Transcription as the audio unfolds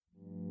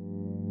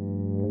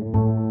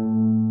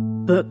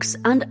books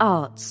and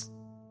arts.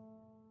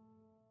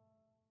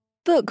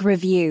 Book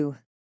review.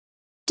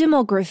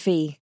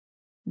 Demography.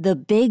 The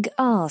Big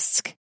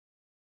Ask.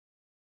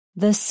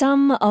 The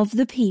Sum of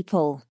the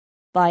People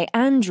by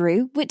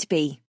Andrew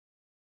Whitby.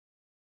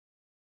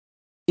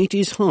 It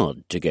is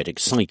hard to get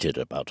excited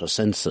about a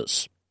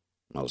census.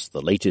 As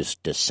the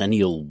latest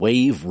decennial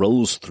wave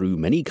rolls through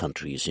many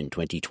countries in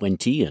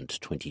 2020 and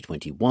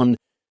 2021,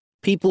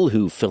 people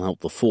who fill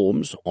out the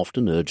forms,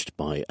 often urged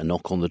by a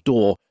knock on the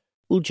door,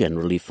 will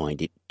generally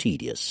find it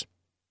tedious.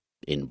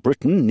 In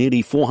Britain,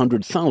 nearly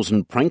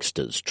 400,000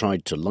 pranksters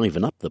tried to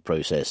liven up the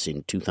process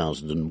in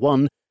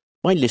 2001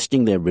 by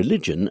listing their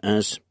religion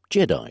as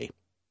Jedi.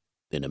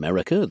 In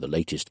America, the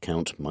latest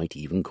count might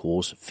even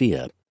cause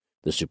fear.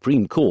 The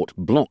Supreme Court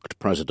blocked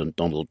President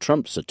Donald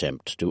Trump's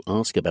attempt to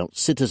ask about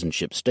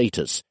citizenship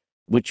status,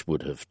 which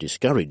would have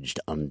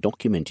discouraged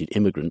undocumented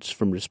immigrants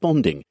from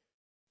responding,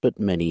 but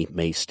many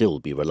may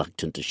still be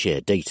reluctant to share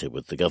data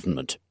with the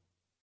government.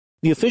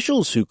 The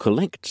officials who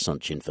collect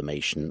such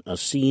information are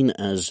seen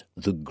as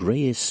the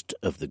greyest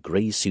of the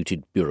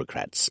grey-suited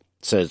bureaucrats,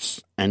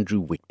 says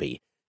Andrew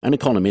Whitby, an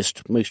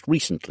economist most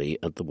recently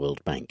at the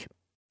World Bank.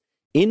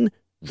 In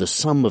The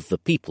Sum of the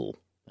People,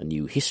 a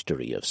new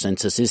history of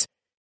censuses,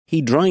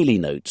 he dryly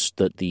notes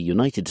that the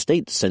United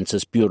States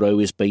Census Bureau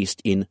is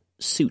based in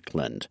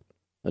Suitland,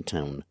 a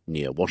town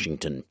near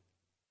Washington.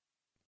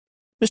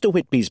 Mr.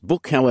 Whitby's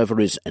book,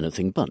 however, is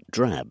anything but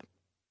drab.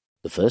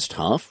 The first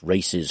half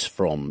races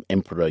from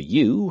Emperor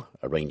Yu,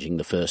 arranging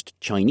the first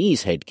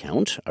Chinese head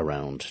count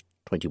around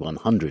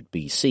 2100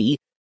 BC,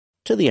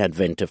 to the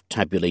advent of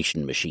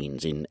tabulation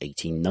machines in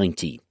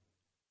 1890.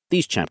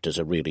 These chapters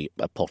are really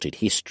a potted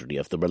history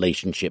of the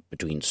relationship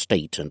between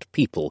state and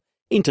people,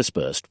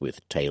 interspersed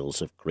with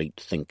tales of great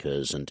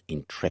thinkers and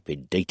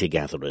intrepid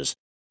data-gatherers,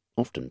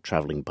 often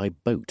travelling by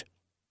boat.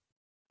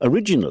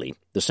 Originally,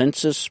 the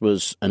census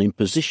was an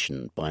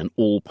imposition by an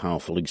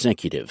all-powerful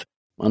executive,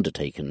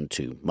 undertaken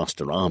to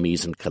muster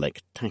armies and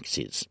collect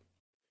taxes.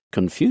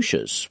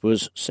 Confucius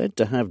was said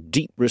to have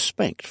deep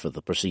respect for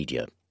the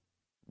procedure.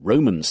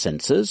 Roman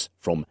censors,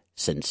 from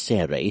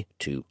censere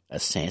to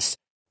assess,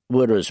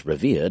 were as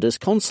revered as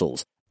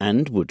consuls,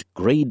 and would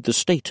grade the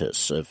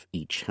status of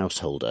each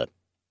householder.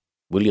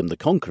 William the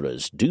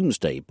Conqueror's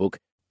Doomsday Book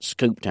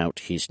scoped out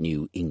his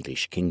new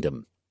English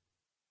kingdom.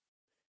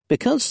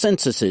 Because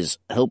censuses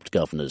helped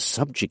governors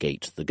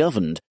subjugate the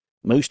governed,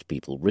 most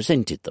people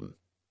resented them.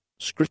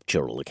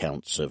 Scriptural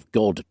accounts of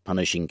God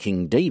punishing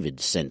King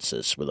David's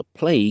census with a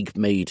plague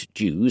made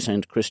Jews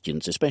and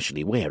Christians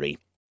especially wary.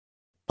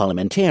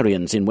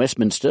 Parliamentarians in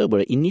Westminster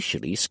were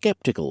initially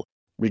sceptical,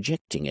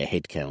 rejecting a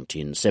head count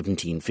in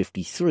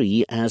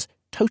 1753 as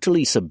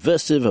totally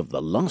subversive of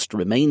the last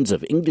remains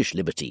of English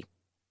liberty.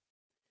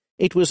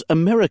 It was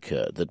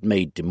America that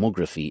made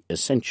demography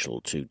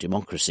essential to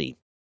democracy.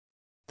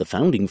 The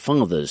Founding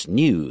Fathers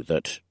knew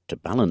that, to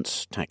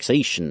balance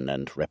taxation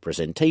and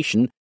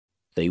representation,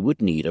 they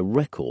would need a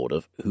record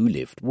of who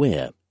lived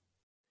where.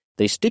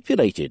 They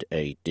stipulated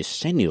a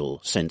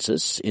decennial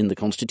census in the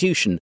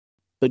Constitution,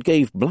 but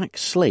gave black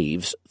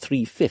slaves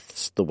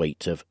 3/5 the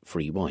weight of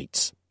free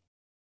whites.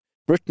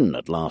 Britain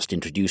at last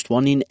introduced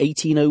one in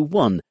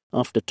 1801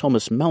 after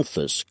Thomas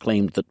Malthus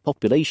claimed that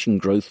population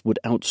growth would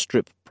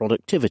outstrip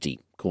productivity,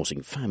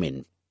 causing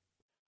famine.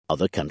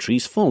 Other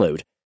countries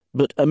followed,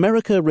 but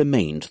America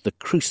remained the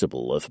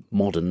crucible of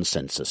modern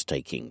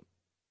census-taking.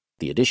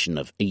 The edition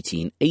of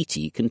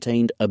 1880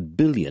 contained 1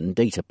 billion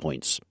data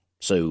points,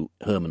 so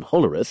Herman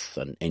Hollerith,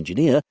 an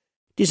engineer,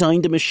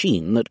 designed a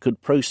machine that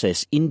could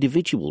process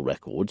individual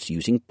records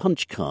using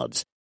punch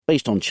cards,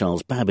 based on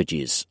Charles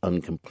Babbage's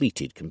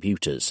uncompleted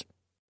computers.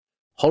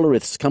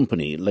 Hollerith's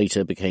company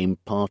later became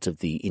part of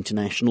the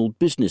International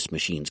Business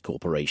Machines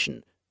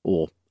Corporation,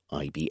 or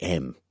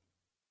IBM.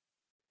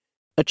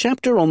 A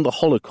chapter on the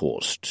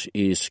Holocaust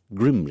is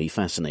grimly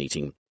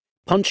fascinating.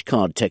 Punch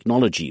card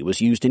technology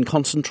was used in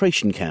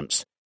concentration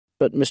camps,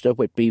 but Mr.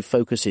 Whitby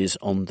focuses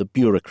on the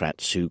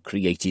bureaucrats who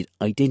created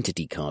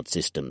identity card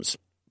systems,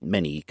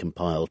 many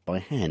compiled by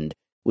hand,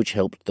 which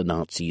helped the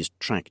Nazis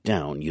track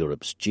down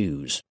Europe's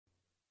Jews.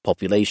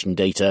 Population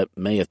data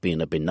may have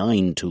been a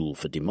benign tool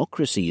for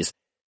democracies,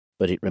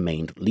 but it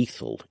remained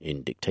lethal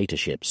in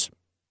dictatorships.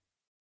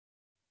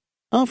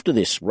 After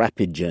this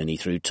rapid journey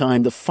through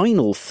time, the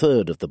final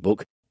third of the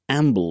book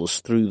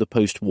ambles through the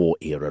post-war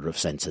era of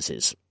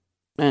censuses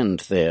and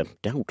their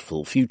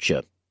doubtful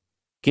future.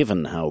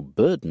 Given how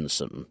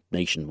burdensome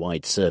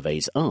nationwide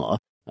surveys are,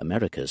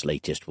 America's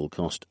latest will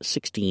cost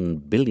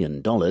 $16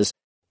 billion,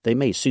 they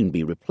may soon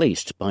be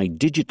replaced by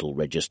digital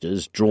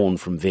registers drawn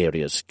from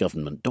various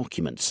government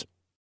documents.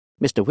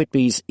 Mr.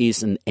 Whitby's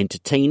is an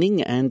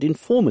entertaining and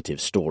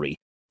informative story,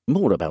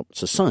 more about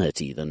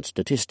society than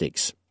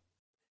statistics.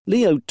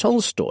 Leo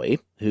Tolstoy,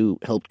 who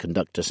helped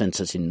conduct a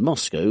census in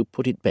Moscow,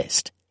 put it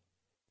best.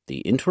 The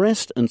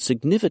interest and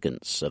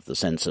significance of the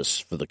census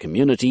for the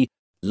community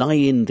lie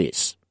in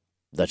this,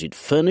 that it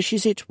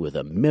furnishes it with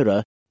a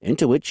mirror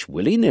into which,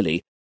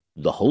 willy-nilly,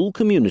 the whole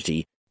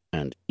community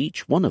and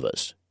each one of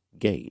us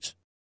gaze.